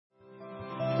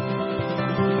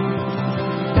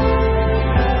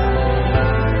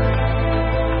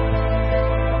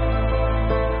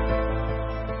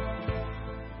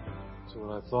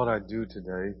I do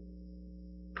today,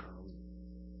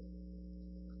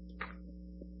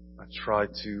 I try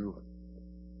to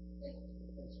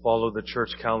follow the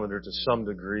church calendar to some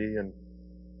degree, and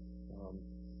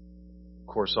of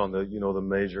course on the the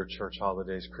major church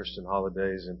holidays, Christian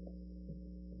holidays, and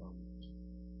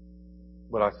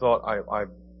but I thought I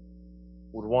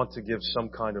would want to give some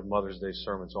kind of Mother's Day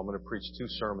sermon, so I'm going to preach 2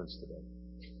 sermons today.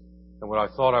 And what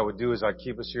I thought I would do is I'd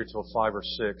keep us here till 5 or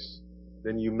 6.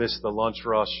 Then you miss the lunch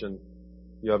rush and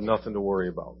you have nothing to worry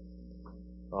about.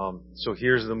 So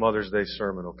here's the Mother's Day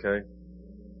sermon, okay?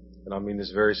 And I mean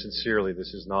this very sincerely.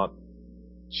 This is not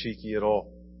cheeky at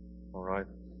all. Alright?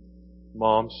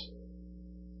 Moms,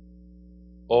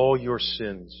 all your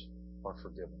sins are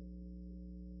forgiven.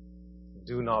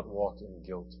 Do not walk in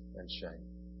guilt and shame.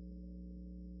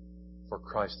 For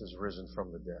Christ is risen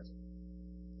from the dead,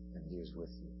 and He is with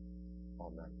you.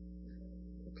 Amen.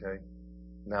 Okay?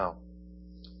 Now,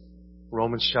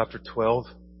 Romans chapter 12,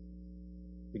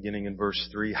 beginning in verse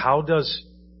 3. How does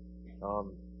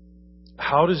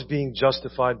being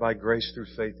justified by grace through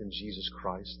faith in Jesus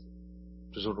Christ,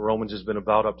 which is what Romans has been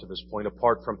about up to this point,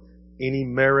 apart from any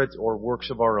merit or works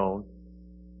of our own,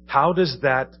 how does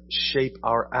that shape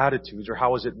our attitudes, or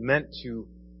how is it meant to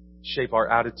shape our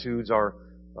attitudes,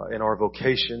 in our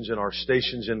vocations, in our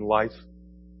stations in life,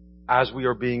 as we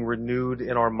are being renewed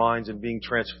in our minds and being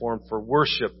transformed for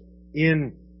worship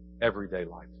in everyday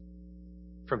life?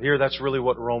 From here, that's really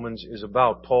what Romans is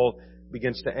about. Paul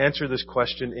begins to answer this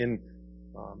question in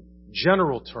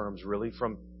general terms, really,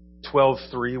 from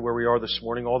 12:3, where we are this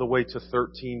morning, all the way to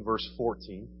 13, verse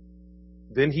 14.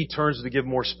 Then he turns to give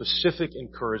more specific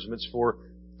encouragements for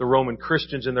the Roman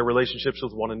Christians in their relationships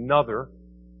with one another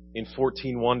in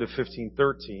 14:1 to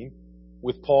 15:13,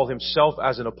 with Paul himself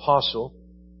as an apostle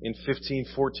in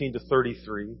 15:14 to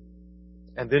 33,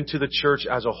 and then to the church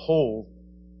as a whole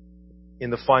in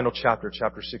the final chapter,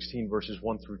 chapter 16, verses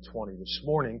 1 through 20. This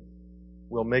morning,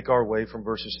 we'll make our way from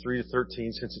verses 3 to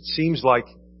 13, since it seems like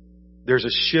there's a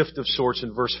shift of sorts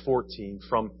in verse 14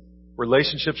 from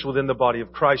relationships within the body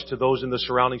of Christ to those in the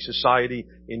surrounding society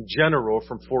in general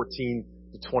from 14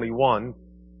 to 21,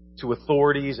 to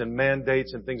authorities and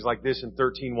mandates and things like this in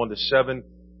 13:1 to 7,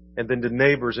 and then to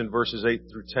neighbors in verses 8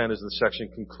 through 10 as the section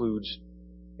concludes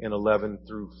in 11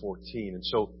 through 14. And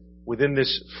so within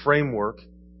this framework,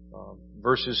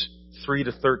 verses 3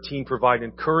 to 13 provide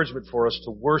encouragement for us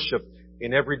to worship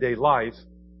in everyday life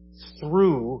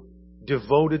through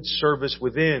devoted service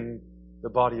within the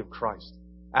body of Christ.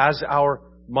 As our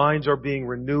minds are being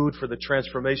renewed for the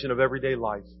transformation of everyday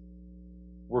life,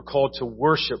 we're called to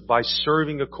worship by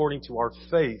serving according to our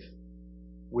faith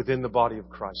within the body of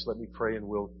Christ. Let me pray and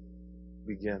we'll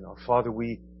begin. Our Father,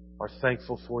 we are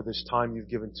thankful for this time you've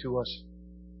given to us.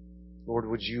 Lord,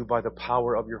 would you, by the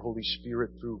power of your Holy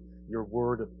Spirit, through your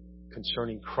word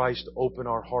concerning Christ, open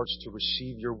our hearts to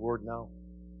receive your word now.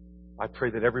 I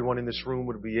pray that everyone in this room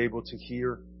would be able to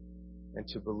hear and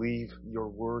to believe your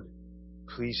word.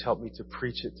 Please help me to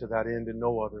preach it to that end and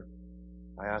no other.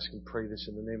 I ask and pray this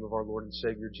in the name of our Lord and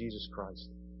Savior, Jesus Christ.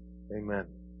 Amen.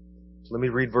 So let me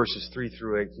read verses 3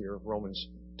 through 8 here of Romans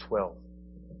 12.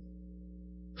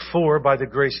 For by the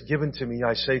grace given to me,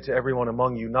 I say to everyone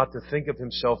among you not to think of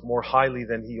himself more highly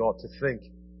than he ought to think,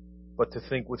 but to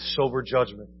think with sober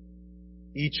judgment,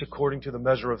 each according to the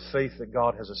measure of faith that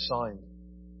God has assigned.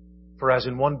 For as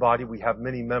in one body we have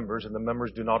many members, and the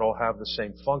members do not all have the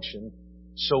same function,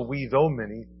 so we, though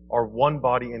many, are one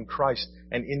body in Christ,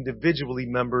 and individually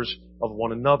members of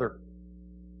one another.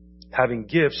 Having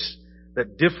gifts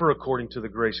that differ according to the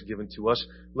grace given to us,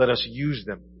 let us use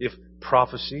them. If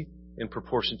prophecy, in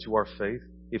proportion to our faith.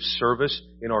 If service,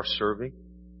 in our serving.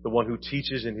 The one who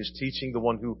teaches in his teaching. The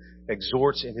one who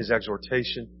exhorts in his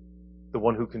exhortation. The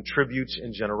one who contributes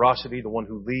in generosity. The one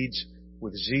who leads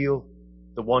with zeal.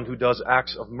 The one who does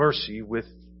acts of mercy with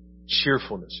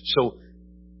cheerfulness. So,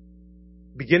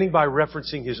 beginning by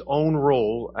referencing his own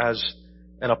role as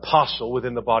an apostle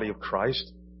within the body of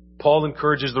Christ, Paul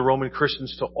encourages the Roman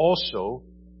Christians to also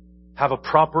have a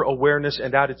proper awareness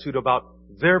and attitude about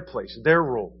their place, their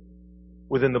role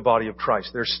within the body of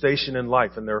Christ, their station in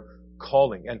life and their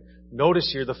calling. And notice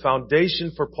here, the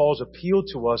foundation for Paul's appeal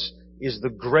to us is the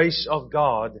grace of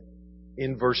God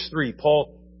in verse 3.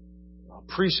 Paul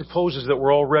presupposes that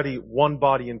we're already one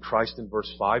body in Christ in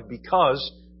verse 5,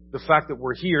 because the fact that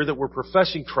we're here, that we're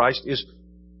professing Christ, is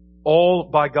all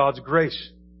by God's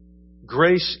grace.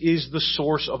 Grace is the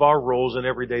source of our roles in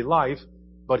everyday life,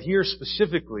 but here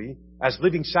specifically as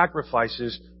living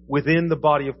sacrifices within the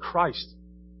body of Christ.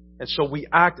 And so we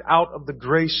act out of the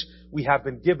grace we have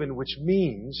been given, which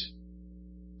means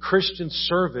Christian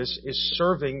service is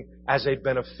serving as a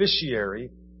beneficiary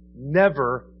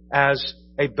never as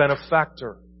a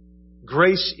benefactor.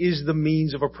 Grace is the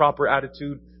means of a proper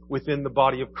attitude within the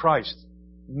body of Christ.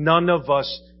 None of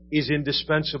us is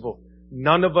indispensable.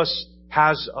 None of us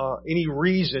has any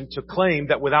reason to claim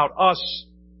that without us,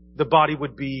 the body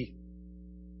would be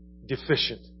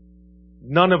deficient.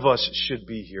 None of us should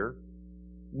be here.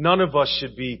 None of us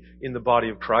should be in the body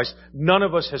of Christ. None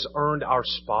of us has earned our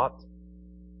spot.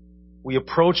 We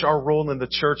approach our role in the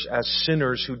church as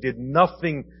sinners who did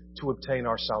nothing to obtain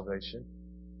our salvation,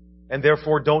 and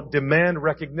therefore don't demand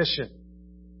recognition,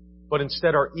 but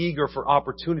instead are eager for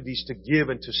opportunities to give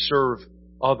and to serve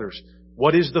others.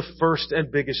 What is the first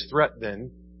and biggest threat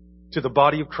then to the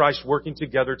body of Christ working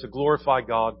together to glorify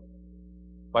God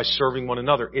by serving one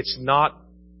another? It's not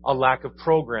a lack of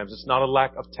programs. It's not a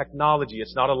lack of technology.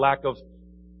 It's not a lack of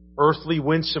earthly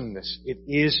winsomeness. It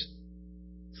is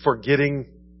forgetting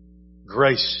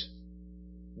grace.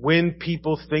 When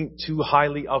people think too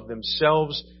highly of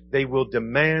themselves, they will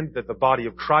demand that the body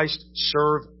of Christ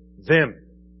serve them.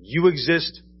 You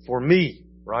exist for me,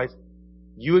 right?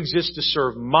 You exist to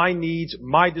serve my needs,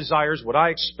 my desires, what I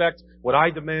expect, what I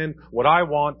demand, what I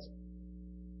want.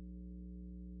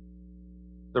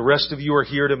 The rest of you are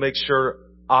here to make sure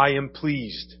I am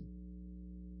pleased.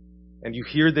 And you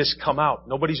hear this come out.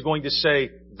 Nobody's going to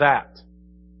say that,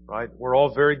 right? We're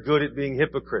all very good at being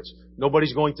hypocrites.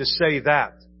 Nobody's going to say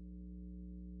that.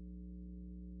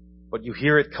 But you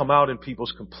hear it come out in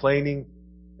people's complaining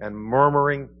and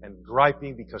murmuring and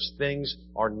griping because things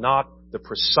are not the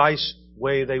precise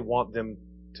way they want them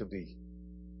to be.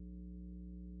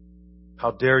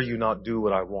 How dare you not do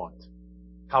what I want?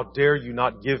 How dare you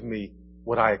not give me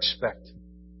what I expect?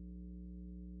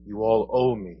 You all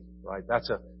owe me, right? That's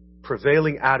a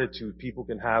prevailing attitude people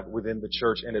can have within the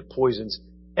church, and it poisons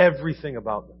everything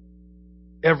about them.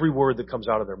 Every word that comes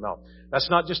out of their mouth. That's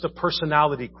not just a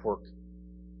personality quirk.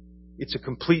 It's a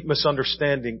complete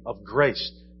misunderstanding of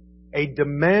grace. A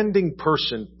demanding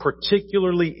person,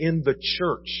 particularly in the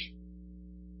church,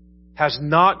 has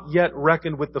not yet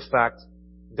reckoned with the fact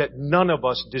that none of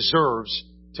us deserves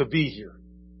to be here.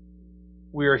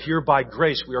 We are here by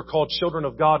grace. We are called children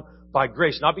of God by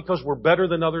grace, not because we're better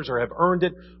than others or have earned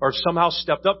it or somehow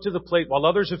stepped up to the plate while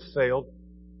others have failed.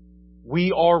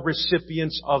 We are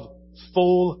recipients of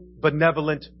full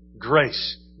benevolent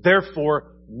grace.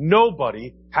 Therefore,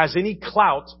 nobody has any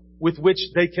clout with which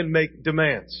they can make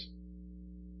demands.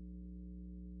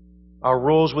 Our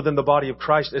roles within the body of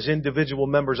Christ as individual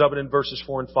members of it in verses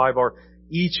 4 and 5 are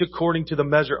each according to the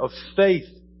measure of faith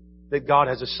that God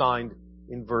has assigned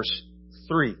in verse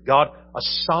 3. God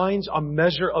assigns a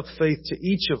measure of faith to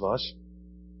each of us,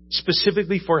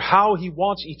 specifically for how He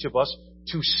wants each of us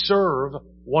to serve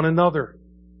one another.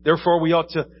 Therefore, we ought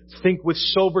to think with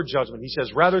sober judgment. He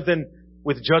says, rather than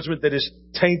with judgment that is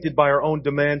tainted by our own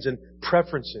demands and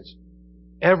preferences.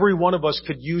 Every one of us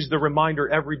could use the reminder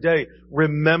every day.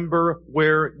 Remember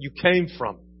where you came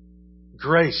from.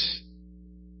 Grace.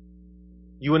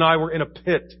 You and I were in a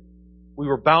pit. We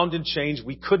were bound in chains.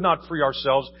 We could not free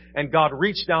ourselves. And God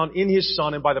reached down in His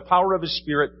Son and by the power of His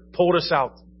Spirit pulled us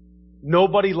out.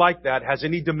 Nobody like that has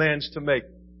any demands to make.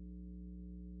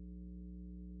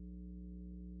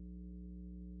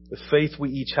 The faith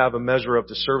we each have a measure of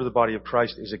to serve the body of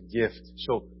Christ is a gift.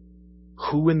 So,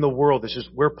 who in the world, this is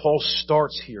where Paul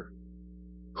starts here.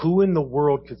 Who in the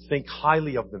world could think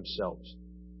highly of themselves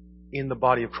in the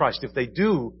body of Christ? If they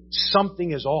do,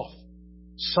 something is off.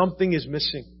 Something is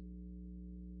missing.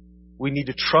 We need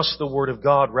to trust the Word of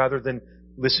God rather than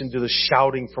listen to the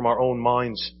shouting from our own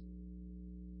minds.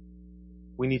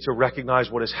 We need to recognize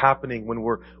what is happening when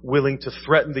we're willing to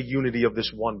threaten the unity of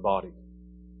this one body.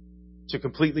 To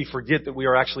completely forget that we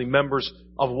are actually members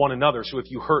of one another. So if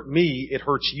you hurt me, it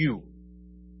hurts you.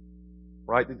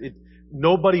 Right?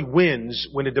 Nobody wins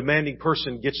when a demanding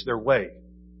person gets their way.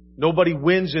 Nobody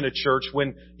wins in a church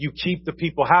when you keep the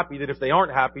people happy that if they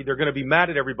aren't happy, they're going to be mad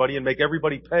at everybody and make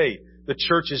everybody pay. The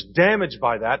church is damaged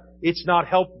by that. It's not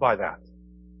helped by that.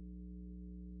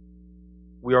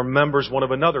 We are members one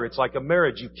of another. It's like a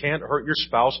marriage. You can't hurt your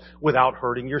spouse without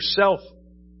hurting yourself.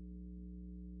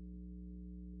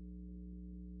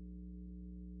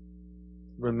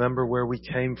 Remember where we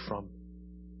came from.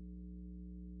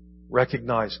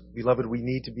 Recognize, beloved, we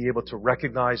need to be able to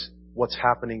recognize what's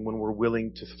happening when we're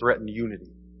willing to threaten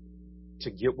unity,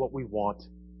 to get what we want,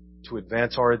 to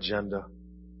advance our agenda.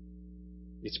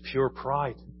 It's pure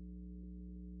pride.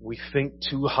 We think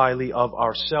too highly of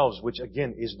ourselves, which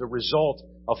again is the result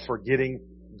of forgetting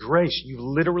grace. You've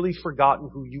literally forgotten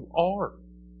who you are.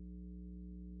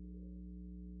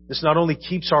 This not only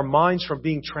keeps our minds from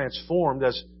being transformed,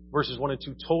 as verses 1 and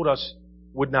 2 told us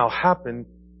would now happen,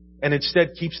 and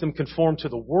instead keeps them conformed to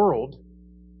the world,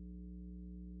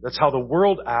 that's how the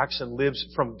world acts and lives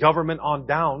from government on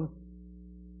down,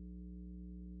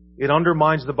 it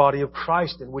undermines the body of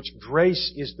Christ, in which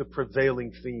grace is the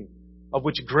prevailing theme, of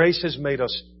which grace has made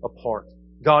us a part.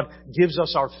 God gives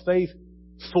us our faith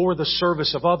for the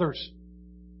service of others.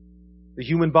 The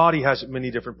human body has many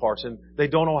different parts, and they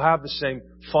don't all have the same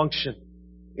function.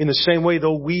 In the same way,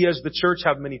 though we as the church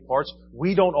have many parts,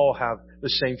 we don't all have the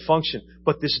same function.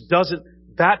 But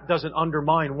that doesn't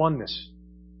undermine oneness.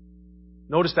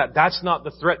 Notice that. That's not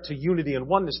the threat to unity and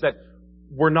oneness, that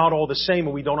we're not all the same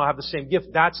and we don't all have the same gift.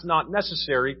 That's not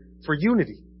necessary for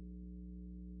unity.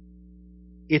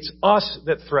 It's us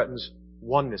that threatens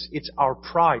oneness. It's our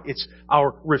pride. It's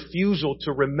our refusal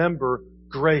to remember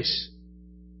grace.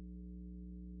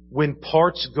 When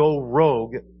parts go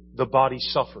rogue, the body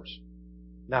suffers.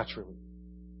 Naturally.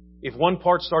 If one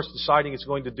part starts deciding it's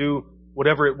going to do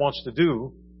whatever it wants to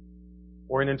do,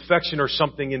 or an infection or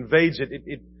something invades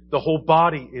it, the whole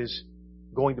body is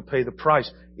going to pay the price.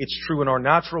 It's true in our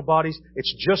natural bodies.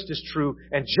 It's just as true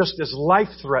and just as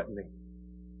life-threatening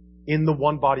in the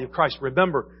one body of Christ.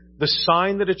 Remember, the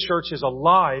sign that a church is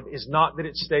alive is not that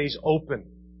it stays open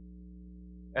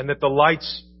and that the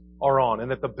lights are on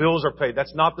and that the bills are paid.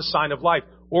 That's not the sign of life.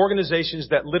 Organizations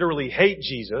that literally hate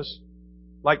Jesus,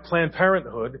 like Planned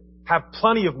Parenthood, have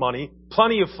plenty of money,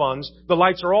 plenty of funds, the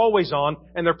lights are always on,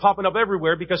 and they're popping up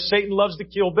everywhere because Satan loves to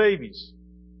kill babies.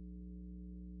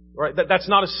 Right? That's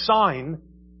not a sign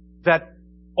that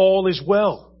all is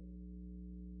well.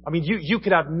 I mean, you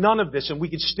could have none of this and we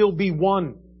could still be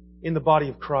one in the body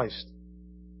of Christ.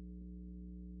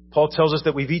 Paul tells us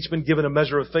that we've each been given a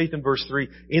measure of faith in verse 3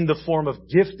 in the form of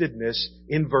giftedness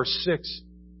in verse 6.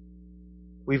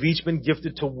 We've each been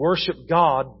gifted to worship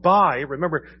God by,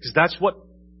 remember, because that's what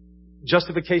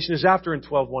justification is after in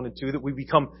 12:1 and 2, that we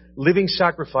become living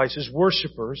sacrifices,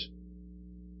 worshipers.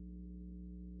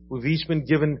 We've each been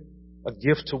given a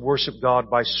gift to worship God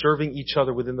by serving each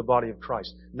other within the body of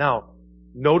Christ. Now,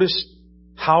 notice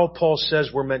how Paul says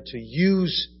we're meant to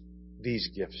use these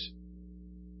gifts,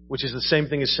 which is the same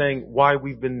thing as saying why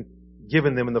we've been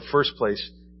given them in the first place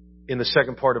in the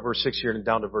second part of verse 6 here and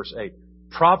down to verse 8.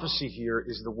 Prophecy here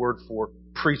is the word for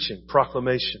preaching,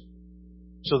 proclamation.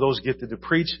 So those gifted to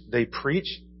preach, they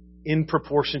preach in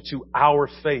proportion to our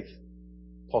faith.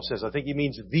 Paul says, I think he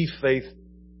means the faith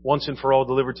once and for all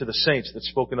delivered to the saints that's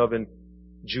spoken of in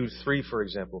Jude 3, for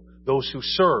example. Those who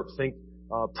serve, think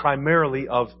primarily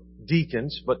of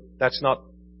deacons, but that's not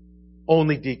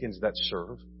only deacons that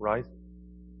serve, right?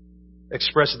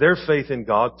 Express their faith in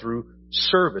God through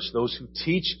service. Those who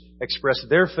teach express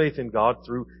their faith in God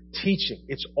through teaching.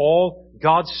 It's all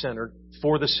God-centered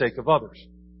for the sake of others.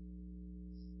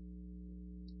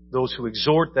 Those who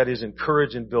exhort, that is,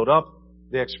 encourage and build up,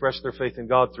 they express their faith in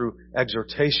God through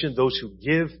exhortation. Those who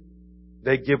give,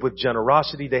 they give with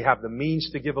generosity. They have the means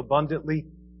to give abundantly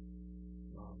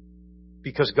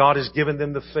because God has given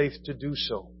them the faith to do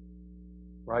so.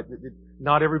 Right?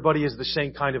 Not everybody is the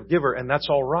same kind of giver, and that's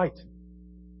all right.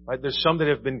 Right? There's some that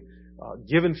have been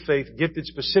given faith, gifted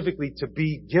specifically to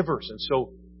be givers. And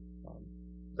so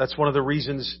that's one of the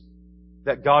reasons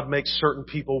that God makes certain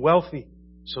people wealthy,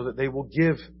 so that they will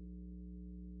give.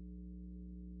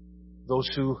 Those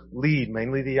who lead,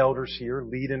 mainly the elders here,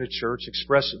 lead in a church,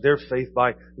 express their faith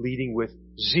by leading with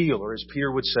zeal, or as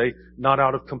Peter would say, not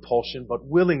out of compulsion, but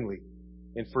willingly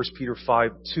in 1 Peter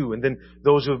 5:2. And then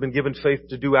those who have been given faith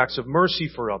to do acts of mercy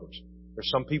for others. There's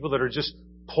some people that are just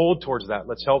pulled towards that.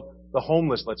 Let's help the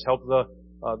homeless. Let's help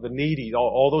the needy.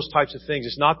 All those types of things.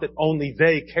 It's not that only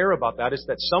they care about that. It's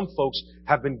that some folks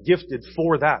have been gifted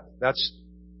for that. That's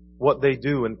what they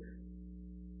do. And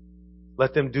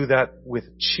let them do that with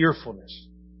cheerfulness.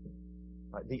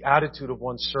 Right? The attitude of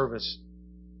one's service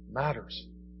matters.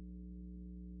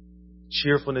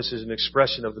 Cheerfulness is an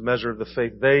expression of the measure of the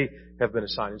faith they have been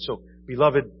assigned. And so,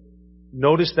 beloved,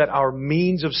 notice that our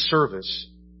means of service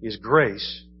is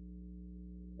grace,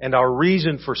 and our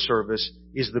reason for service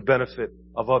is the benefit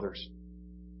of others.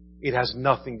 It has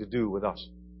nothing to do with us.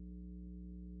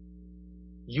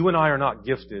 You and I are not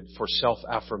gifted for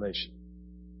self-affirmation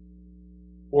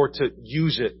or to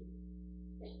use it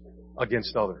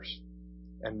against others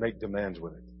and make demands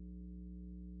with it.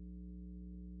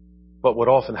 But what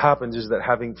often happens is that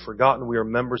having forgotten we are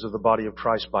members of the body of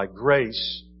Christ by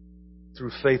grace,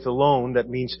 through faith alone, that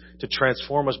means to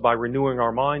transform us by renewing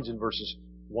our minds in verses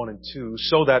 1 and 2,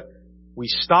 so that we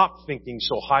stop thinking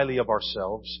so highly of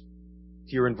ourselves,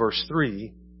 here in verse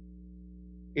 3.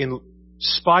 In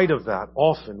spite of that,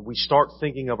 often we start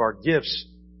thinking of our gifts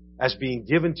as being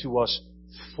given to us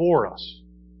for us.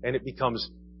 And it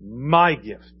becomes my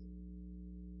gift.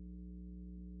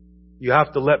 You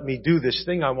have to let me do this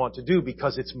thing I want to do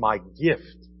because it's my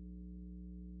gift.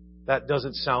 That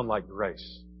doesn't sound like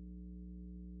grace.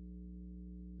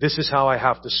 This is how I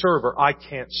have to serve, or I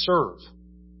can't serve.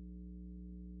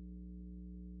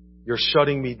 You're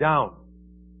shutting me down.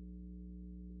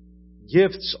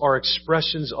 Gifts are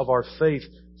expressions of our faith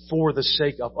for the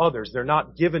sake of others. They're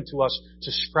not given to us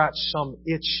to scratch some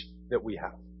itch that we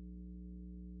have.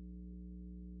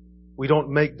 We don't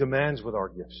make demands with our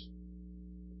gifts.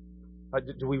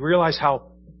 Do we realize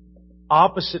how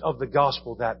opposite of the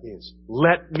gospel that is?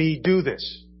 Let me do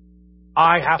this.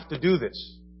 I have to do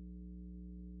this.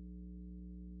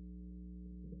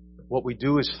 What we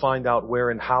do is find out where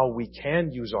and how we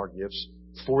can use our gifts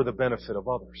for the benefit of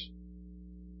others.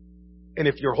 And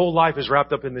if your whole life is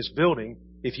wrapped up in this building,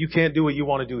 if you can't do what you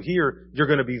want to do here, you're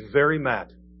going to be very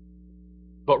mad.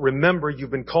 But remember, you've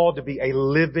been called to be a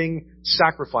living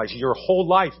sacrifice. Your whole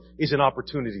life is an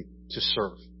opportunity to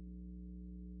serve.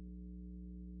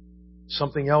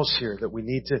 Something else here that we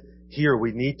need to hear.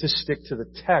 We need to stick to the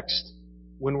text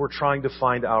when we're trying to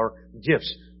find our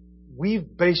gifts. We've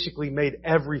basically made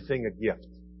everything a gift.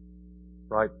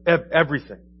 Right?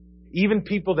 Everything. Even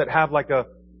people that have like a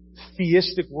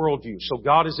theistic worldview. So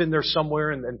God is in there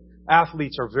somewhere, and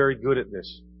athletes are very good at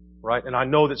this. Right? And I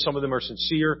know that some of them are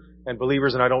sincere and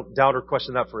believers, and I don't doubt or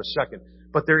question that for a second.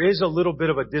 But there is a little bit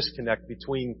of a disconnect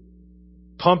between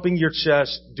pumping your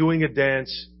chest, doing a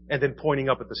dance, and then pointing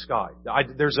up at the sky.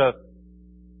 There's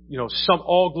some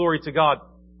all glory to God.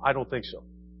 I don't think so.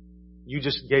 You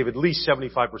just gave at least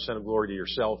 75% of glory to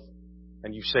yourself,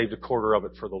 and you saved a quarter of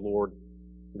it for the Lord.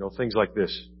 Things like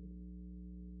this.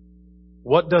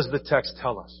 What does the text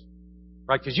tell us?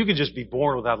 Right? Because you can just be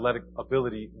born with athletic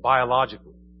ability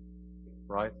biologically.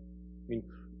 Right? I mean,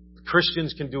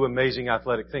 Christians can do amazing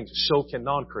athletic things. So can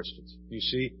non-Christians. You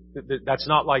see? That's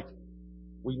not like,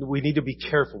 we need to be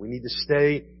careful. We need to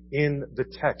stay in the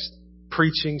text.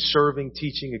 Preaching, serving,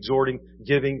 teaching, exhorting,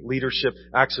 giving, leadership,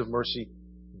 acts of mercy.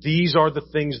 These are the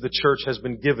things the church has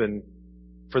been given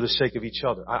for the sake of each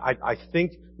other. I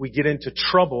think we get into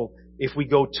trouble if we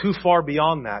go too far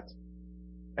beyond that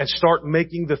and start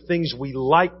making the things we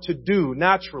like to do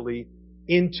naturally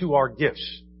into our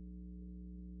gifts.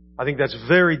 I think that's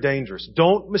very dangerous.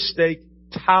 Don't mistake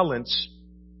talents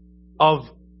of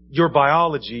your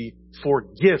biology for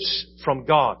gifts from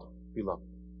God, beloved.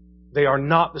 They are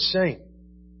not the same.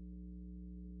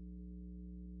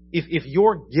 If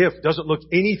your gift doesn't look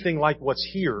anything like what's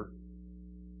here,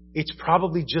 it's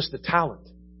probably just a talent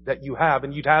that you have,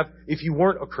 and you'd have if you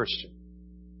weren't a Christian.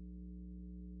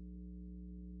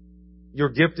 Your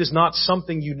gift is not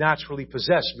something you naturally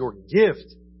possess. Your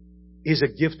gift is a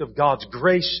gift of God's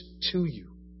grace to you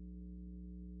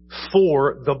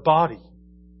for the body.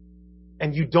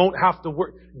 And you don't have to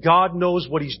work. God knows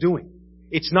what He's doing.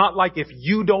 It's not like if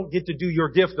you don't get to do your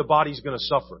gift, the body's going to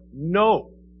suffer.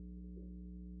 No.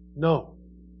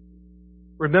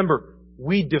 Remember,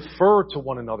 we defer to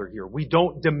one another here. We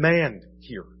don't demand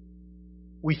here.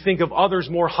 We think of others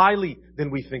more highly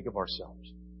than we think of ourselves.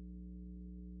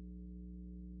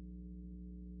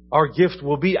 Our gift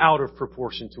will be out of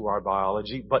proportion to our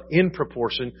biology, but in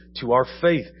proportion to our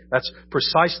faith. That's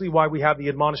precisely why we have the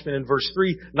admonishment in verse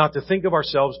 3, not to think of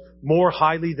ourselves more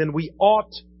highly than we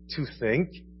ought to think,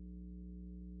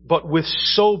 but with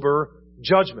sober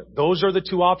judgment. Those are the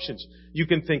two options. You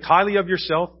can think highly of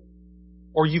yourself,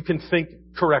 or you can think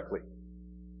correctly.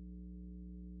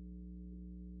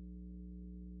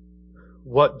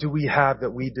 What do we have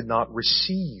that we did not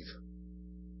receive?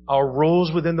 Our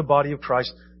roles within the body of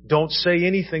Christ don't say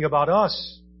anything about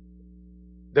us.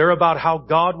 They're about how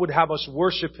God would have us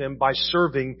worship Him by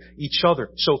serving each other.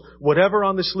 So whatever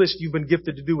on this list you've been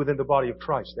gifted to do within the body of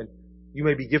Christ, and you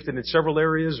may be gifted in several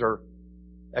areas or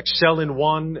excel in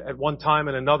one at one time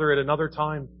and another at another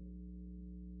time.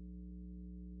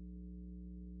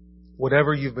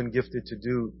 Whatever you've been gifted to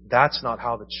do, that's not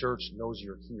how the church knows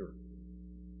you're here.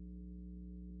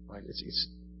 Right?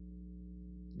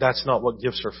 That's not what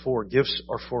gifts are for. Gifts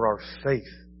are for our faith.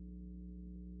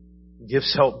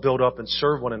 Gifts help build up and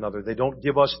serve one another. They don't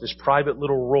give us this private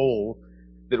little role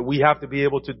that we have to be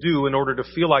able to do in order to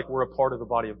feel like we're a part of the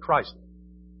body of Christ.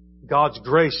 God's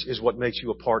grace is what makes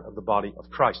you a part of the body of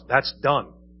Christ. That's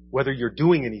done, whether you're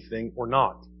doing anything or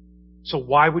not. So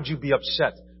why would you be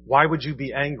upset? Why would you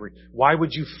be angry? Why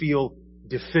would you feel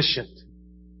deficient?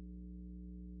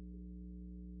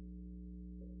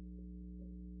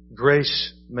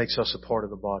 Grace makes us a part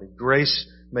of the body. Grace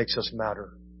makes us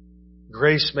matter.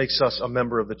 Grace makes us a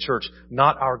member of the church,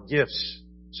 not our gifts.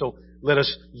 So let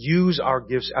us use our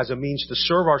gifts as a means to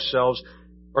serve ourselves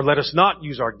Or let us not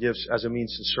use our gifts as a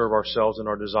means to serve ourselves and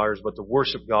our desires, but to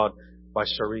worship God by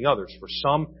serving others. For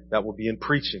some, that will be in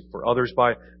preaching. For others,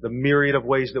 by the myriad of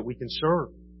ways that we can serve.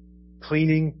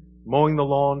 Cleaning, mowing the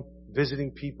lawn,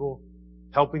 visiting people,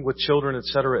 helping with children,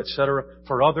 etc., etc.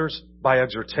 For others, by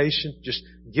exhortation, just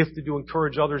gifted to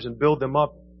encourage others and build them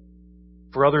up.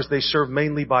 For others, they serve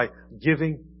mainly by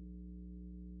giving.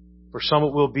 For some,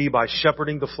 it will be by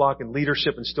shepherding the flock and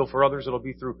leadership, and still for others, it'll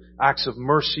be through acts of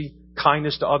mercy,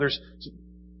 kindness to others.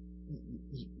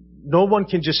 No one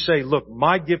can just say, look,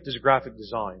 my gift is graphic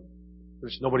design.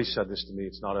 Nobody said this to me.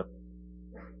 It's not an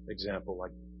example.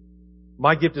 Like,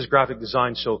 my gift is graphic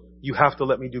design, so you have to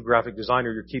let me do graphic design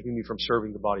or you're keeping me from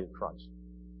serving the body of Christ.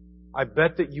 I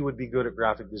bet that you would be good at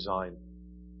graphic design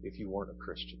if you weren't a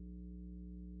Christian.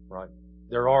 Right?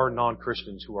 There are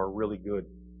non-Christians who are really good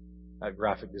at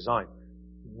graphic design.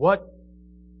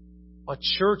 A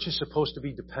church is supposed to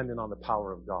be dependent on the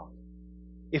power of God.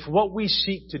 If what we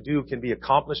seek to do can be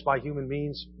accomplished by human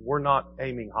means, we're not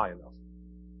aiming high enough.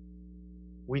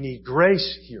 We need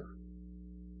grace here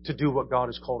to do what God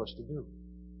has called us to do.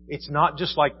 It's not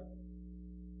just like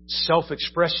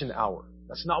self-expression hour.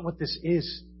 That's not what this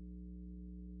is.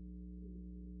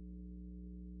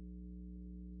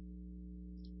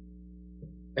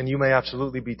 And you may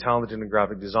absolutely be talented in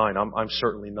graphic design. I'm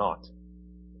certainly not.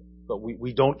 But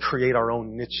we don't create our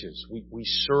own niches. We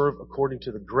serve according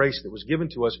to the grace that was given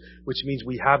to us, which means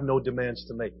we have no demands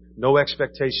to make, no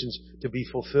expectations to be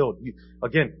fulfilled.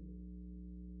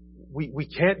 We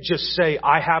can't just say,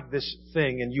 I have this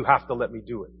thing and you have to let me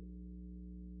do it.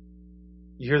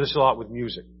 You hear this a lot with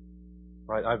music,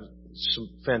 right? I have some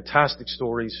fantastic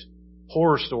stories,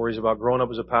 horror stories about growing up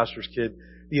as a pastor's kid.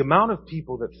 The amount of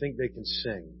people that think they can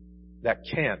sing that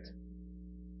can't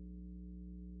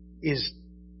is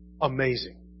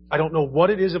amazing. I don't know what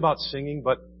it is about singing,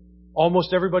 but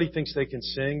almost everybody thinks they can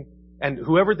sing. And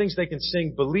whoever thinks they can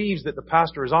sing believes that the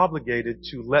pastor is obligated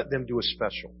to let them do a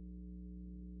special.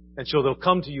 And so they'll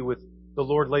come to you with, the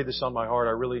Lord laid this on my heart.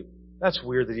 That's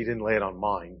weird that He didn't lay it on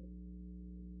mine.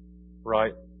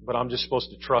 Right? But I'm just supposed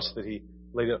to trust that He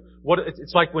laid it.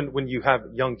 It's like when you have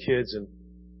young kids, and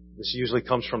this usually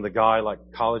comes from the guy, like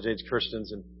college-age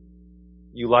Christians, and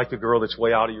you like a girl that's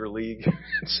way out of your league.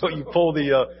 So you pull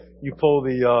the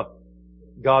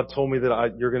God told me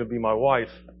that you're going to be my wife.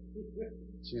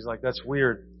 She's like, that's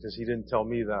weird because He didn't tell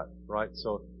me that, right?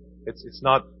 So it's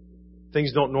not,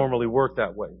 things don't normally work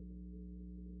that way.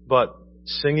 But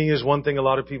singing is one thing a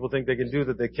lot of people think they can do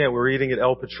that they can't. We were eating at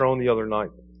El Patron the other night.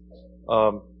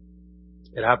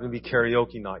 It happened to be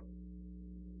karaoke night.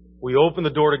 We open the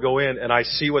door to go in and I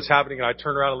see what's happening and I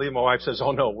turn around and leave. My wife says,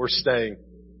 oh no, we're staying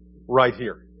right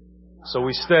here. So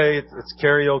we stay. It's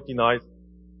karaoke night.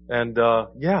 And, a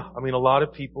lot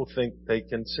of people think they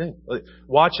can sing.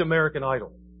 Watch American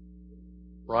Idol.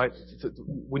 Right?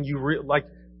 When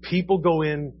people go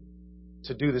in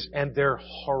to do this and they're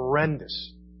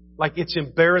horrendous. Like, it's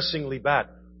embarrassingly bad.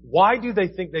 Why do they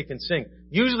think they can sing?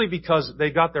 Usually because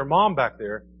they got their mom back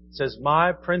there. Says,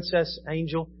 my princess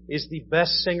angel is the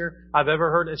best singer I've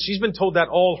ever heard. And she's been told that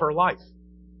all her life.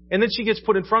 And then she gets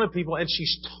put in front of people and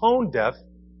she's tone deaf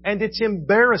and it's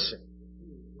embarrassing.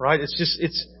 Right?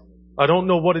 I don't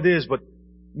know what it is, but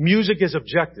music is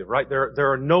objective, right?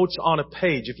 There are notes on a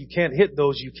page. If you can't hit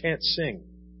those, you can't sing.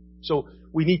 So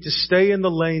we need to stay in the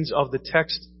lanes of the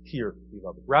text here,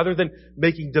 beloved. Rather than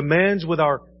making demands with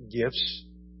our gifts,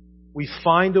 we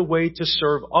find a way to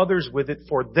serve others with it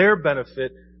for their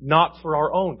benefit, not for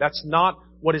our own. That's not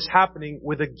what is happening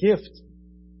with a gift.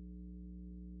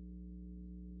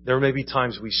 There may be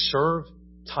times we serve,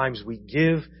 times we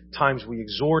give, times we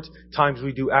exhort, times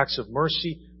we do acts of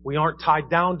mercy. We aren't tied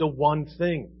down to one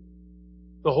thing.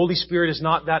 The Holy Spirit is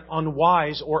not that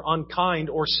unwise or unkind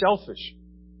or selfish.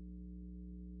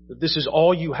 That this is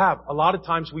all you have. A lot of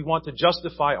times we want to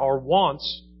justify our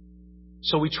wants,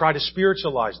 so we try to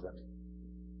spiritualize them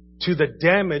to the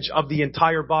damage of the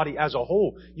entire body as a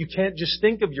whole. You can't just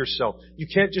think of yourself. You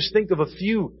can't just think of a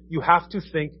few. You have to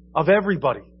think of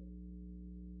everybody.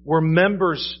 We're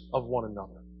members of one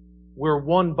another. We're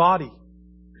one body.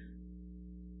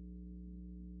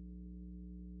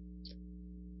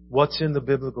 What's in the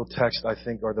biblical text, I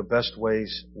think, are the best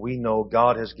ways we know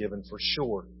God has given for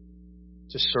sure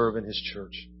to serve in His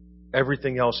church.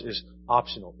 Everything else is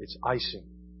optional. It's icing.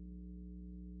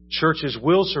 Churches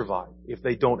will survive if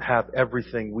they don't have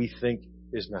everything we think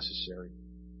is necessary.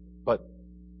 But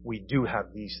we do have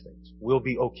these things. We'll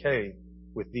be okay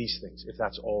with these things if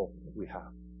that's all we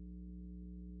have.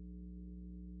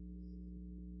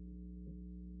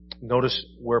 Notice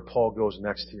where Paul goes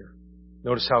next here.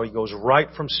 Notice how he goes right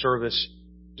from service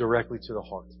directly to the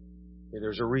heart. Okay,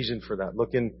 there's a reason for that.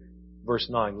 Look in verse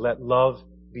 9. Let love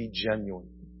be genuine.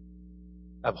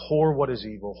 Abhor what is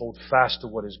evil. Hold fast to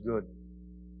what is good.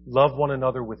 Love one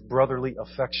another with brotherly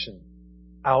affection.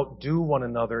 Outdo one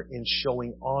another in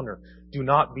showing honor. Do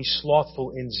not be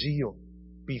slothful in zeal.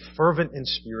 Be fervent in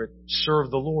spirit. Serve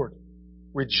the Lord.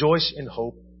 Rejoice in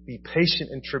hope. Be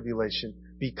patient in tribulation.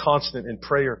 Be constant in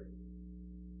prayer.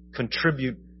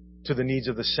 Contribute to the needs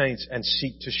of the saints and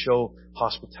seek to show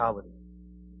hospitality.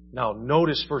 Now,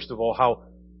 notice first of all how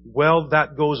well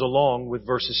that goes along with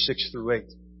verses 6 through 8.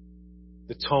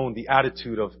 The tone, the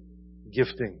attitude of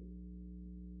gifting.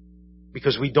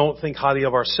 Because we don't think highly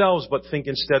of ourselves, but think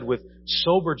instead with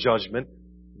sober judgment,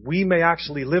 we may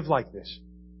actually live like this.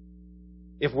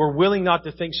 If we're willing not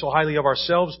to think so highly of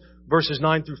ourselves, verses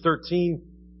 9 through 13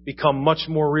 become much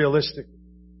more realistic.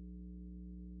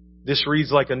 This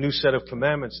reads like a new set of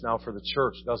commandments now for the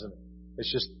church, doesn't it?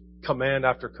 It's just command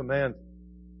after command.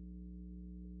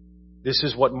 This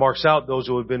is what marks out those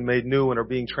who have been made new and are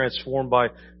being transformed by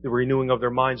the renewing of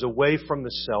their minds away from the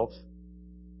self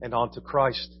and onto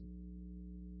Christ.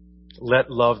 Let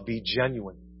love be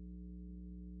genuine.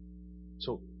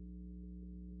 So,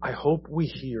 I hope we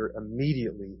hear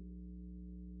immediately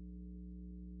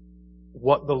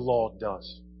what the law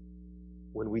does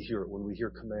when we hear it, when we hear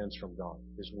commands from God,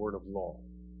 His word of law.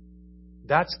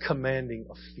 That's commanding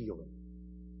a feeling.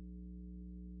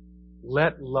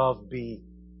 Let love be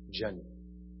genuine.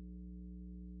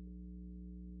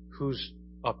 Who's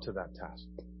up to that task?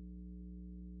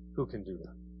 Who can do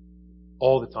that?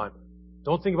 All the time.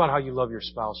 Don't think about how you love your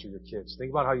spouse or your kids.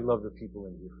 Think about how you love the people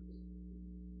in here.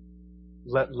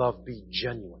 Let love be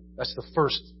genuine. That's the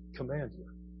first command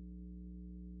here.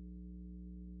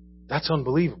 That's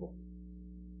unbelievable.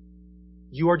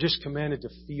 You are just commanded to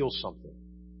feel something.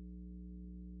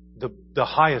 The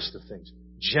highest of things.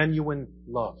 Genuine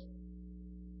love.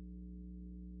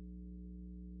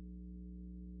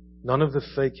 None of the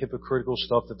fake hypocritical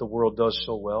stuff that the world does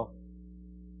so well.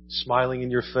 Smiling in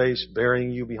your face,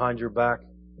 burying you behind your back.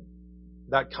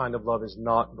 That kind of love is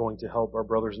not going to help our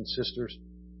brothers and sisters.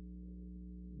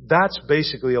 That's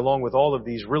basically, along with all of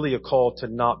these, really a call to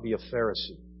not be a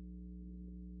Pharisee.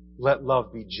 Let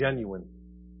love be genuine.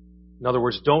 In other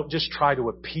words, don't just try to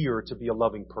appear to be a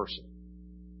loving person.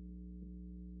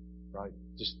 Right?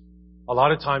 Just a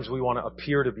lot of times we want to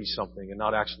appear to be something and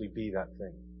not actually be that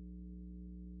thing.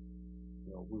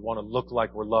 We want to look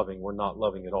like we're loving. We're not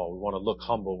loving at all. We want to look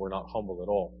humble. We're not humble at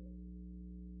all.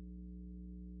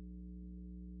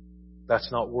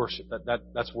 That's not worship.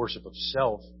 That's worship of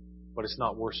self, but it's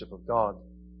not worship of God.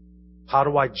 How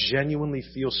do I genuinely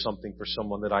feel something for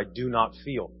someone that I do not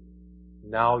feel?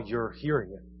 Now you're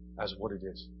hearing it as what it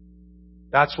is.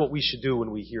 That's what we should do when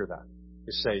we hear that.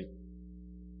 Is say,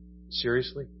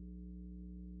 seriously?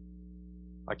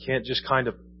 I can't just kind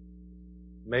of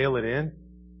mail it in?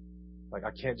 Like,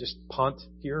 I can't just punt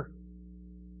here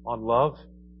on love?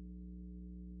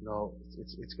 No,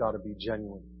 it's got to be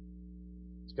genuine.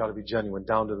 It's got to be genuine,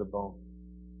 down to the bone.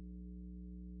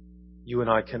 You and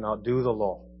I cannot do the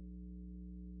law.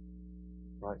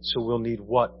 Right? So we'll need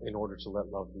what in order to let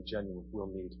love be genuine? We'll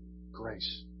need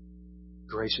grace.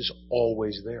 Grace is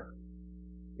always there.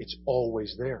 It's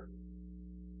always there.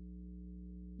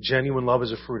 Genuine love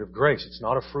is a fruit of grace. It's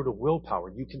not a fruit of willpower.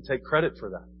 You can take credit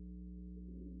for that.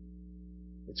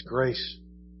 It's grace.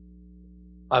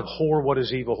 Abhor what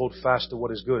is evil, hold fast to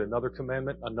what is good. Another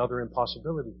commandment, another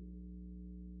impossibility.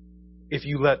 If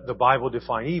you let the Bible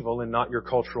define evil and not your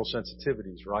cultural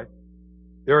sensitivities, right?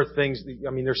 There are things,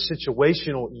 there's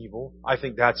situational evil. I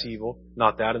think that's evil,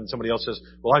 not that. And somebody else says,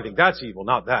 well, I think that's evil,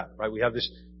 not that, right? We have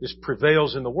this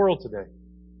prevails in the world today,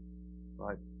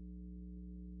 right?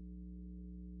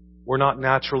 We're not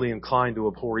naturally inclined to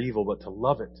abhor evil, but to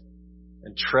love it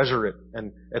and treasure it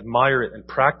and admire it and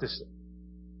practice it.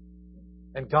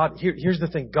 And God, here's the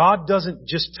thing. God doesn't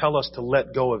just tell us to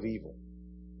let go of evil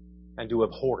and to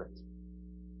abhor it.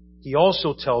 He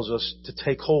also tells us to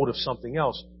take hold of something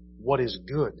else, what is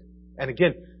good. And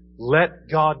again, let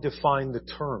God define the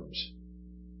terms.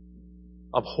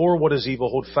 Abhor what is evil,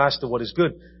 hold fast to what is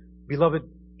good. Beloved,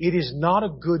 it is not a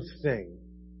good thing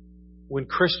when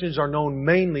Christians are known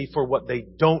mainly for what they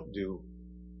don't do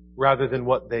rather than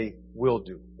what they will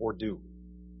do or do.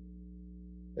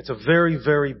 It's a very,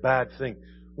 very bad thing.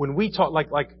 When we talk,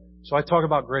 so I talk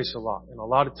about grace a lot, and a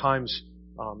lot of times,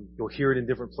 you'll hear it in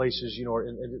different places,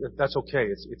 and that's okay.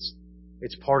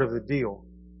 It's part of the deal.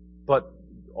 But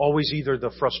always either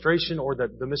the frustration or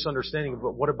the misunderstanding of,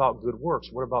 but what about good works?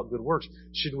 What about good works?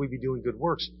 Shouldn't we be doing good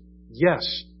works?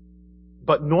 Yes.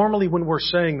 But normally when we're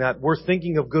saying that, we're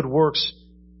thinking of good works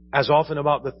as often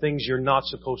about the things you're not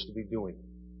supposed to be doing.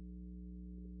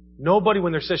 Nobody,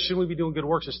 when they're says, shouldn't we be doing good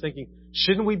works, is thinking,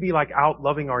 shouldn't we be like out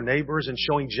loving our neighbors and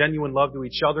showing genuine love to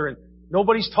each other? And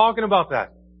nobody's talking about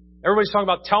that. Everybody's talking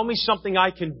about, tell me something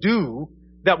I can do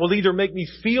that will either make me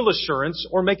feel assurance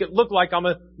or make it look like I'm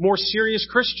a more serious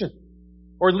Christian.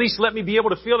 Or at least let me be able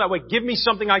to feel that way. Give me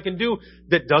something I can do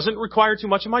that doesn't require too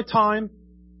much of my time,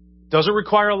 doesn't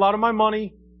require a lot of my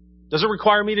money, doesn't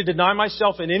require me to deny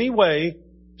myself in any way.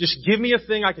 Just give me a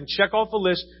thing I can check off a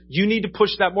list. You need to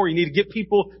push that more. You need to get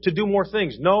people to do more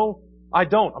things. No, I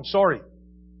don't. I'm sorry.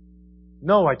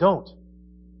 No, I don't.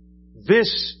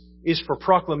 This is for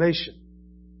proclamation.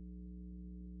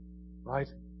 Right?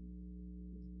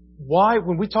 Why,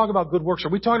 when we talk about good works, are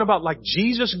we talking about like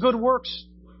Jesus' good works?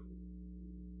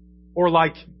 Or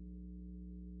like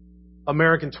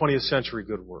American 20th century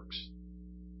good works?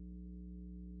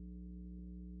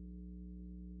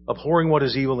 Abhorring what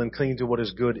is evil and clinging to what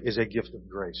is good is a gift of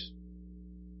grace.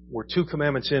 We're 2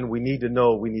 commandments in. We need to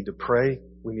know we need to pray.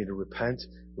 We need to repent.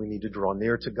 We need to draw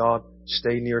near to God.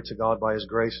 Stay near to God by His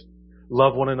grace.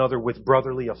 Love one another with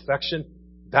brotherly affection.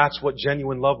 That's what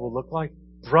genuine love will look like.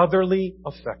 Brotherly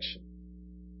affection.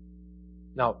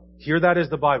 Now, hear that as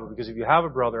the Bible, because if you have a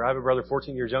brother, I have a brother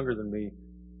 14 years younger than me.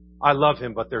 I love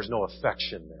him, but there's no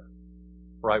affection there.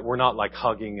 Right? We're not like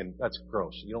hugging, and that's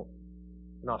gross. We're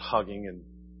not hugging and,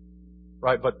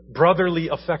 right? But brotherly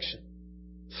affection.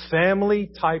 Family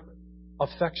type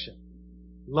affection.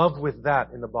 Love with that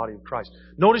in the body of Christ.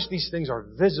 Notice these things are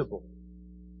visible.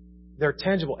 They're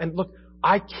tangible. And look,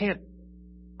 I can't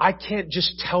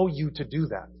just tell you to do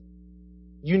that.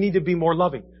 You need to be more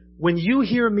loving. When you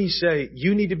hear me say,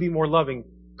 you need to be more loving,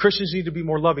 Christians need to be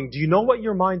more loving, do you know what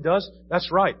your mind does?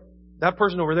 That's right. That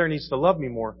person over there needs to love me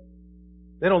more.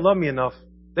 They don't love me enough.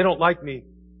 They don't like me.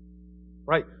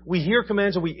 Right? We hear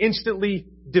commands and we instantly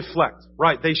deflect.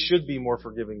 Right? They should be more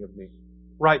forgiving of me.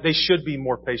 Right? They should be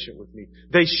more patient with me.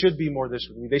 They should be more this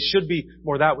with me. They should be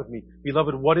more that with me.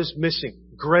 Beloved, what is missing?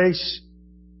 Grace.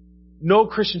 No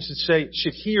Christian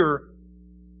should hear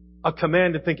a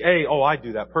command and think, A, oh, I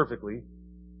do that perfectly.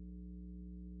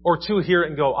 Or 2, hear it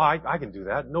and go, I can do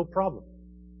that. No problem.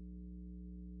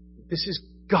 This is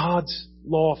God's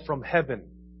law from heaven.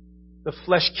 The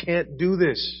flesh can't do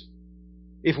this.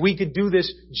 If we could do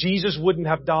this, Jesus wouldn't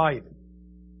have died.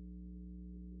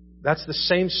 That's the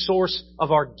same source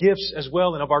of our gifts as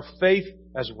well and of our faith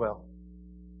as well.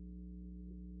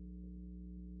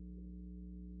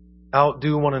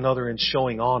 Outdo one another in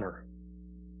showing honor.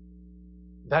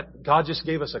 That God just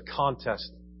gave us a contest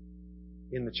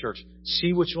in the church.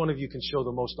 See which one of you can show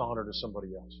the most honor to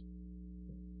somebody else.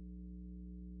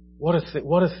 What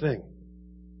a thing.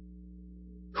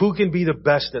 Who can be the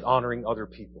best at honoring other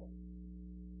people?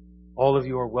 All of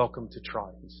you are welcome to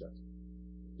try, he says.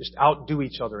 Just outdo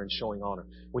each other in showing honor.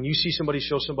 When you see somebody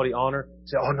show somebody honor,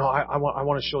 say, oh no, I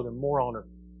want to show them more honor.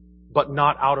 But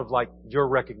not out of like your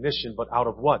recognition, but out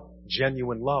of what?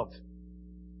 Genuine love.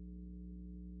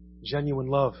 Genuine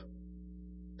love.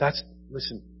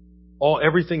 Listen,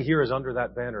 everything here is under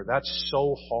that banner. That's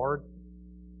so hard.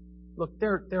 Look,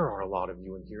 there are a lot of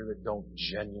you in here that don't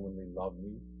genuinely love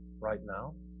me right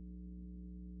now.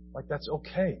 Like, that's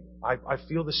okay. I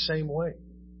feel the same way.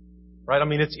 Right? I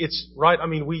mean, it's right. I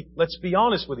mean, let's be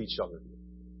honest with each other.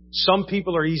 Some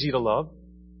people are easy to love.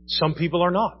 Some people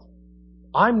are not.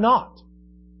 I'm not.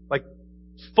 Like,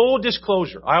 full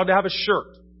disclosure. I ought to have a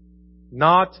shirt.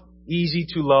 Not easy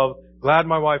to love. Glad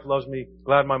my wife loves me.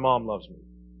 Glad my mom loves me.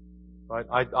 Right?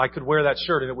 I could wear that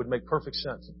shirt and it would make perfect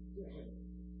sense.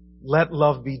 Let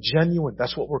love be genuine.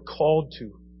 That's what we're called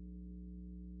to.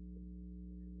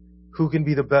 Who can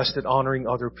be the best at honoring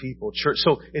other people? Church.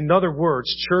 So, in other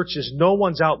words, church is no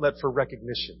one's outlet for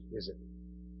recognition, is it?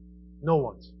 No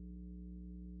one's.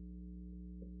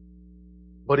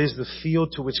 But is the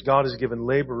field to which God has given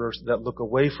laborers that look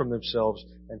away from themselves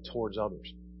and towards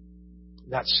others.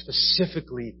 That's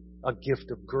specifically a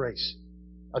gift of grace.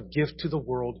 A gift to the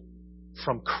world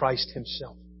from Christ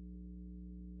Himself.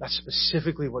 That's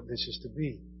specifically what this is to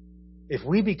be. If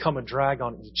we become a drag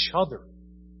on each other,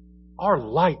 our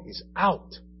light is out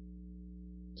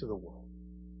to the world.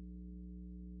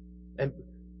 And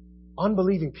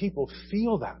unbelieving people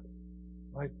feel that.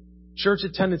 Right? Church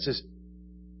attendance is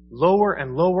lower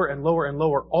and lower and lower and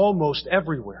lower almost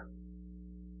everywhere.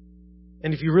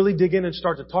 And if you really dig in and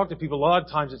start to talk to people, a lot of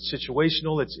times it's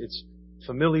situational, it's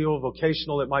familial,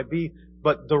 vocational, it might be.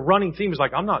 But the running theme is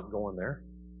like, I'm not going there.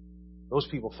 Those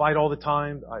people fight all the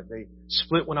time. They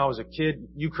split when I was a kid.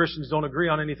 You Christians don't agree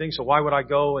on anything, so why would I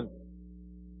go? And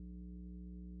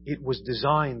it was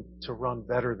designed to run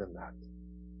better than that.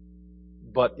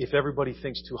 But if everybody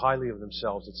thinks too highly of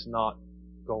themselves, it's not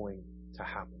going to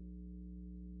happen.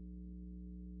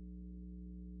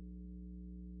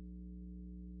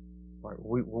 Right?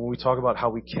 When we talk about how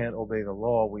we can't obey the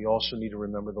law, we also need to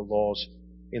remember the laws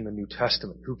in the New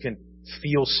Testament. Who can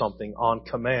feel something on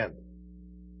command?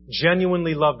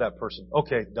 Genuinely love that person.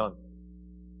 Okay, done.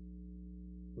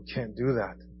 We can't do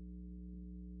that.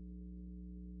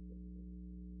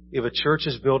 If a church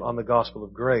is built on the gospel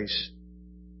of grace,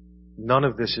 none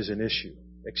of this is an issue,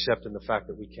 except in the fact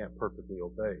that we can't perfectly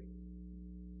obey.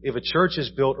 If a church is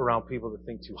built around people that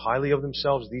think too highly of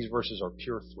themselves, these verses are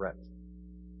pure threat.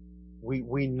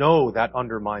 We know that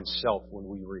undermines self when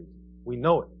we read. We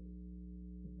know it.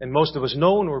 And most of us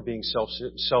know when we're being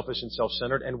selfish and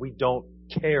self-centered, and we don't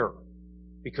care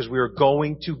because we are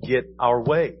going to get our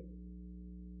way.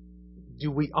 Do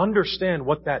we understand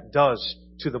what that does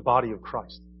to the body of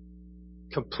Christ?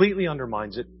 Completely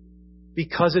undermines it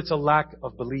because it's a lack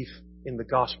of belief in the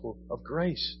gospel of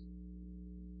grace.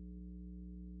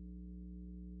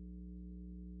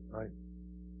 Right?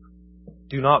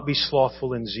 Do not be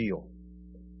slothful in zeal.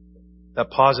 That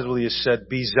positively is said,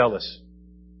 be zealous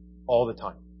all the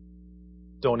time.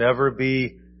 Don't ever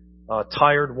be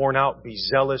tired, worn out. Be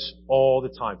zealous all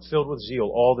the time. Filled with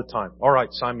zeal all the time. All right,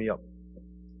 sign me up.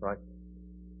 Right?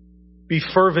 Be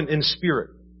fervent in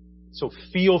spirit. So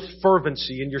feel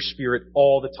fervency in your spirit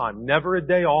all the time. Never a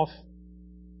day off.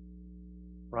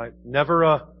 Right?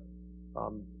 Never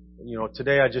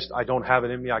today I don't have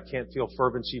it in me. I can't feel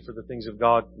fervency for the things of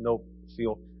God. No,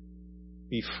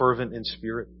 be fervent in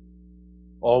spirit.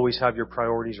 Always have your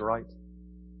priorities right.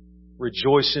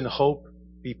 Rejoice in hope.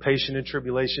 Be patient in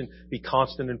tribulation. Be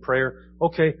constant in prayer.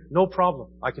 Okay, no problem.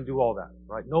 I can do all that,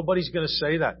 right? Nobody's going to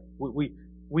say that.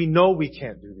 We know we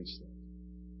can't do these things.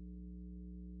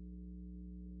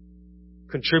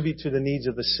 Contribute to the needs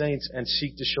of the saints and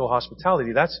seek to show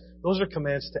hospitality. Those are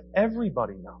commands to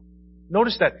everybody now.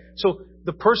 Notice that. So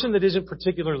the person that isn't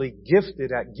particularly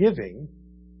gifted at giving,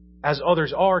 as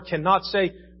others are, cannot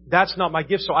say, that's not my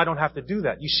gift, so I don't have to do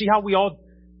that. You see how we all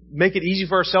make it easy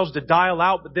for ourselves to dial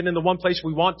out, but then in the one place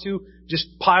we want to,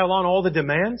 just pile on all the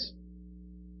demands?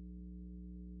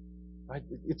 Right?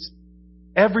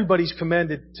 Everybody's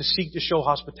commanded to seek to show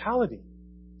hospitality,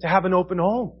 to have an open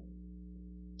home,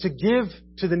 to give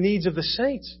to the needs of the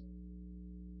saints.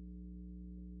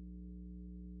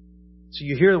 So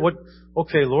you hear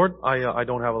okay, Lord, I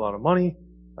don't have a lot of money.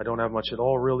 I don't have much at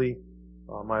all, really.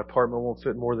 My apartment won't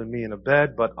fit more than me in a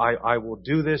bed, but I will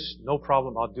do this. No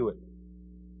problem, I'll do it.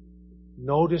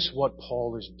 Notice what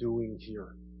Paul is doing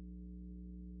here.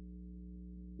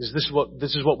 This is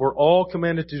what we're all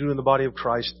commanded to do in the body of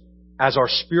Christ as our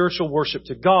spiritual worship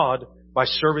to God by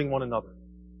serving one another.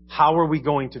 How are we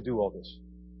going to do all this?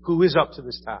 Who is up to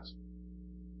this task?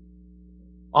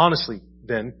 Honestly,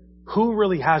 then, who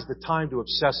really has the time to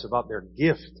obsess about their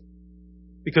gift?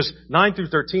 Because 9 through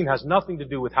 13 has nothing to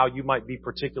do with how you might be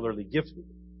particularly gifted.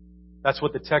 That's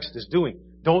what the text is doing.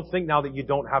 Don't think now that you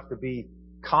don't have to be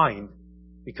kind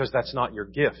because that's not your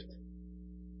gift.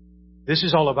 This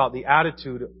is all about the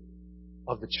attitude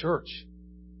of the church.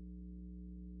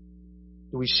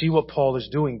 Do we see what Paul is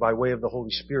doing by way of the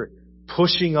Holy Spirit?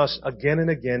 Pushing us again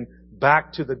and again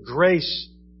back to the grace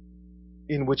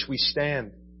in which we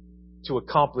stand to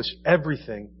accomplish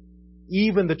everything,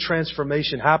 even the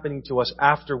transformation happening to us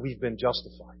after we've been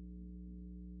justified.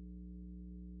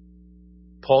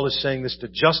 Paul is saying this to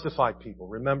justify people.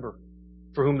 Remember,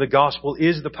 for whom the gospel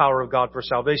is the power of God for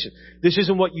salvation. This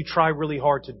isn't what you try really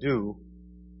hard to do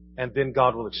and then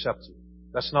God will accept you.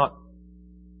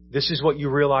 This is what you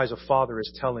realize a father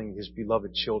is telling his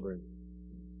beloved children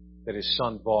that his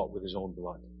son bought with his own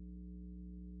blood.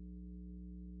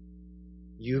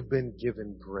 You've been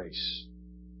given grace.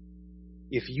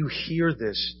 If you hear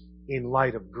this in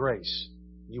light of grace,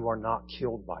 you are not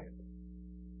killed by it.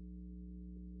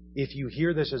 If you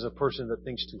hear this as a person that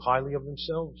thinks too highly of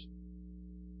themselves,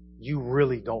 you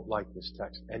really don't like this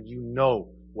text, and you know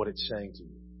what it's saying to you.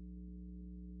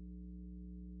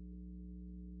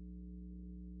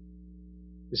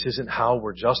 This isn't how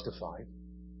we're justified.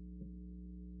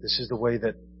 This is the way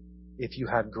that if you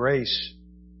had grace,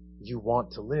 you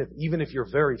want to live. Even if you're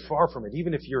very far from it,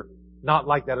 even if you're not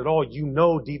like that at all, you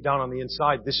know deep down on the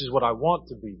inside, this is what I want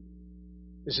to be.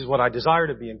 This is what I desire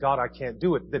to be, and God, I can't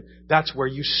do it. Then that's where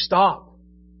you stop.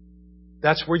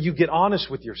 That's where you get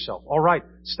honest with yourself. All right,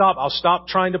 stop. I'll stop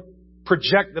trying to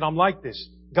project that I'm like this.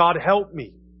 God, help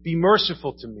me. Be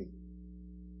merciful to me.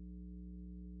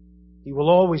 He will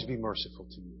always be merciful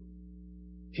to you.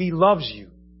 He loves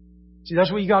you. See,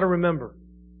 that's what you got to remember.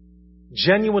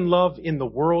 Genuine love in the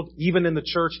world, even in the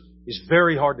church, is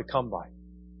very hard to come by.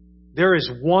 There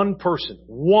is one person,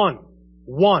 one,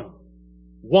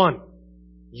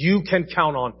 you can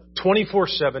count on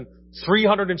 24/7,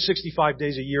 365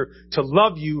 days a year to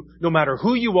love you no matter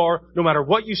who you are, no matter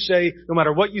what you say, no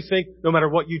matter what you think, no matter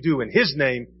what you do. And His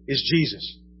name is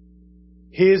Jesus.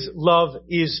 His love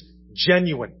is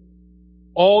genuine.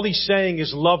 All He's saying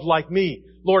is love like me.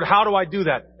 Lord, how do I do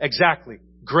that? Exactly.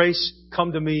 Grace,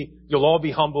 come to me. You'll all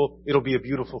be humble. It'll be a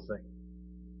beautiful thing.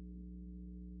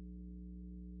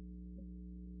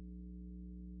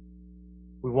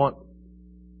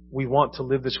 We want to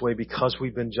live this way because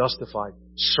we've been justified.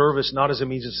 Service not as a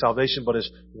means of salvation, but as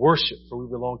worship, for we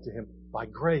belong to Him by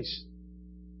grace.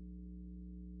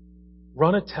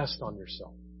 Run a test on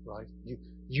yourself, right?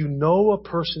 You know a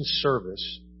person's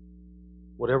service,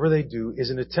 whatever they do, is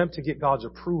an attempt to get God's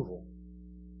approval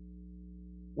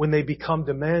when they become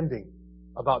demanding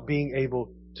about being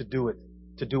able to do it,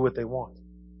 to do what they want.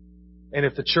 And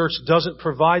if the church doesn't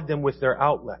provide them with their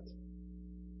outlet,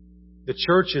 the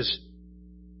church is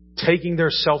taking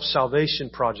their self-salvation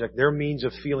project, their means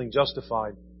of feeling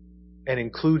justified and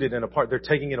included and a part, they're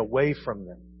taking it away from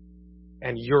them.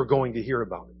 And you're going to hear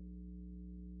about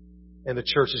it. And the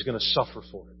church is going to suffer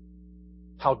for it.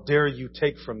 How dare you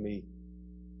take from me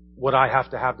what I have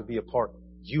to be a part?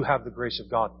 You have the grace of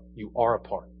God. You are a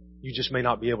part. You just may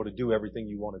not be able to do everything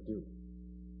you want to do.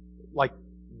 Like,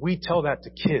 we tell that to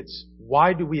kids.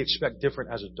 Why do we expect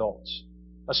different as adults?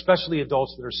 Especially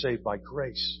adults that are saved by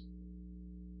grace.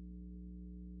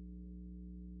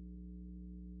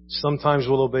 Sometimes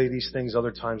we'll obey these things,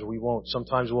 other times we won't.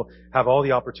 Sometimes we'll have all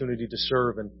the opportunity to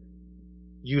serve and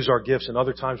use our gifts, and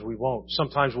other times we won't.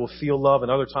 Sometimes we'll feel love, and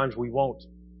other times we won't.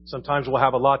 Sometimes we'll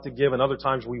have a lot to give, and other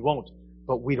times we won't.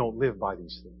 But we don't live by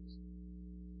these things.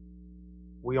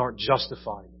 We aren't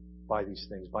justified by these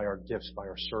things, by our gifts, by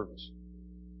our service.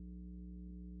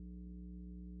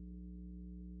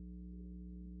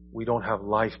 We don't have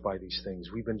life by these things.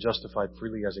 We've been justified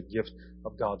freely as a gift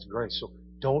of God's grace. So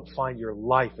don't find your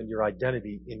life and your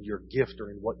identity in your gift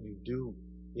or in what you do,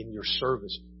 in your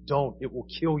service. Don't. It will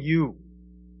kill you.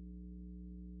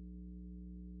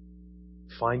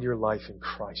 Find your life in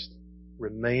Christ.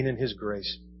 Remain in His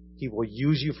grace. He will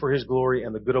use you for His glory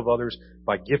and the good of others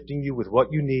by gifting you with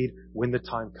what you need when the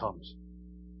time comes.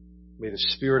 May the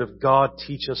Spirit of God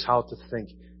teach us how to think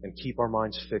and keep our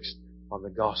minds fixed on the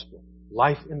gospel.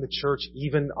 Life in the church,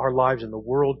 even our lives in the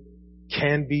world,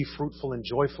 can be fruitful and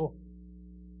joyful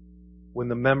when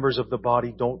the members of the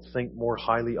body don't think more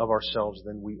highly of ourselves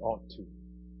than we ought to.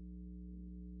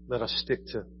 Let us stick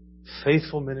to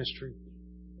faithful ministry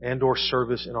and or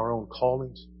service in our own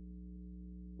callings.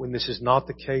 When this is not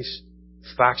the case,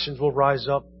 factions will rise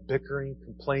up, bickering,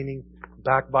 complaining,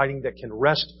 backbiting that can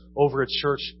rest over a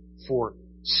church for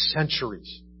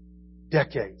centuries,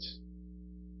 decades.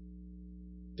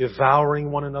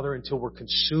 Devouring one another until we're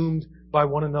consumed by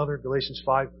one another. Galatians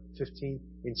 5:15.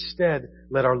 Instead,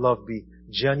 let our love be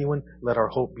genuine. Let our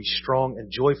hope be strong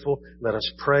and joyful. Let us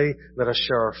pray. Let us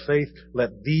share our faith.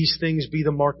 Let these things be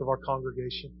the mark of our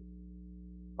congregation,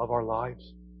 of our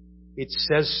lives. It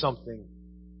says something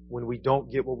when we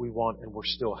don't get what we want and we're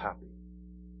still happy.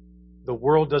 The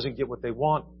world doesn't get what they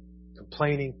want.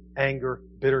 Complaining, anger,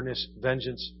 bitterness,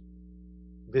 vengeance.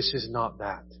 This is not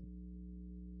that.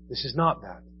 This is not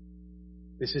that.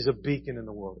 This is a beacon in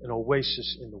the world, an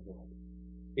oasis in the world.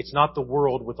 It's not the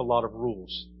world with a lot of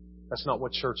rules. That's not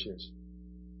what church is.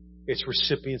 It's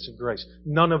recipients of grace.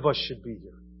 None of us should be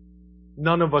here.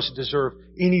 None of us deserve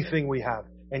anything we have,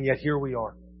 and yet here we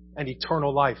are. And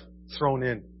eternal life thrown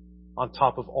in on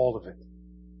top of all of it.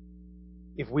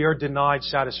 If we are denied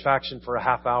satisfaction for a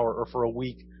half hour or for a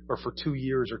week or for 2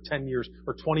 years or 10 years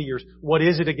or 20 years, what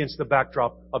is it against the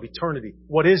backdrop of eternity?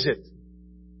 What is it?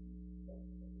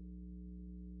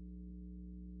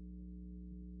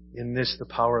 In this, the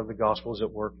power of the gospel is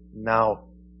at work now,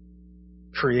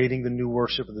 creating the new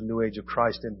worship of the new age of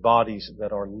Christ in bodies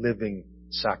that are living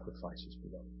sacrifices.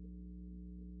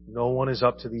 No one is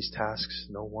up to these tasks.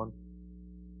 No one.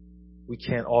 We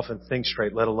can't often think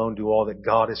straight, let alone do all that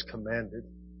God has commanded.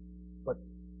 But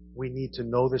we need to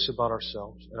know this about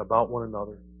ourselves and about one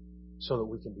another so that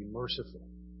we can be merciful.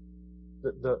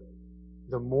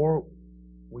 The more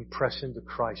we press into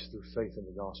Christ through faith in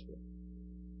the gospel,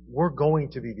 we're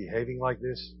going to be behaving like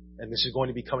this, and this is going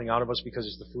to be coming out of us because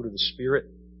it's the fruit of the Spirit,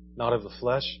 not of the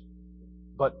flesh.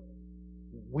 But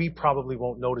we probably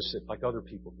won't notice it like other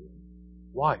people do.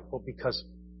 Why? Well, because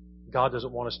God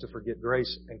doesn't want us to forget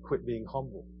grace and quit being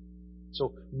humble.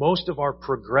 So most of our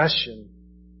progression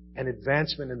and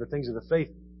advancement in the things of the faith,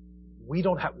 we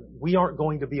aren't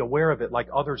going to be aware of it like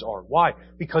others are. Why?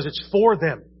 Because it's for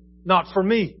them, not for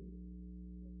me.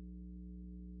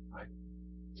 Right?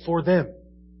 For them.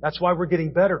 That's why we're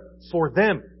getting better. For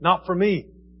them, not for me.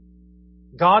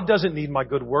 God doesn't need my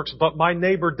good works, but my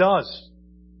neighbor does.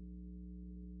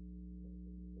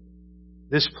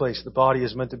 This place, the body,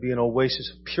 is meant to be an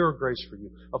oasis of pure grace for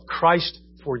you, of Christ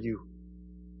for you.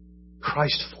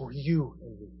 Christ for you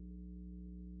and me.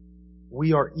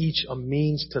 We are each a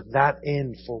means to that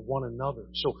end for one another.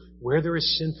 So where there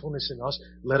is sinfulness in us,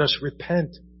 let us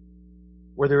repent.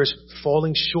 Where there is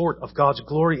falling short of God's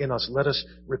glory in us, let us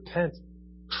repent.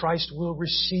 Christ will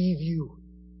receive you.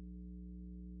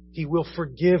 He will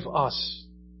forgive us.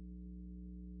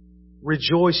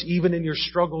 Rejoice even in your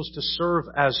struggles to serve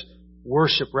as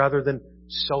worship rather than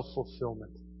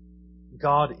self-fulfillment.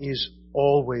 God is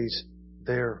always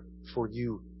there for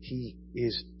you. He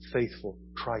is faithful.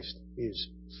 Christ is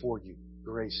for you.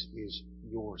 Grace is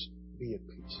yours. Be at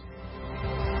peace.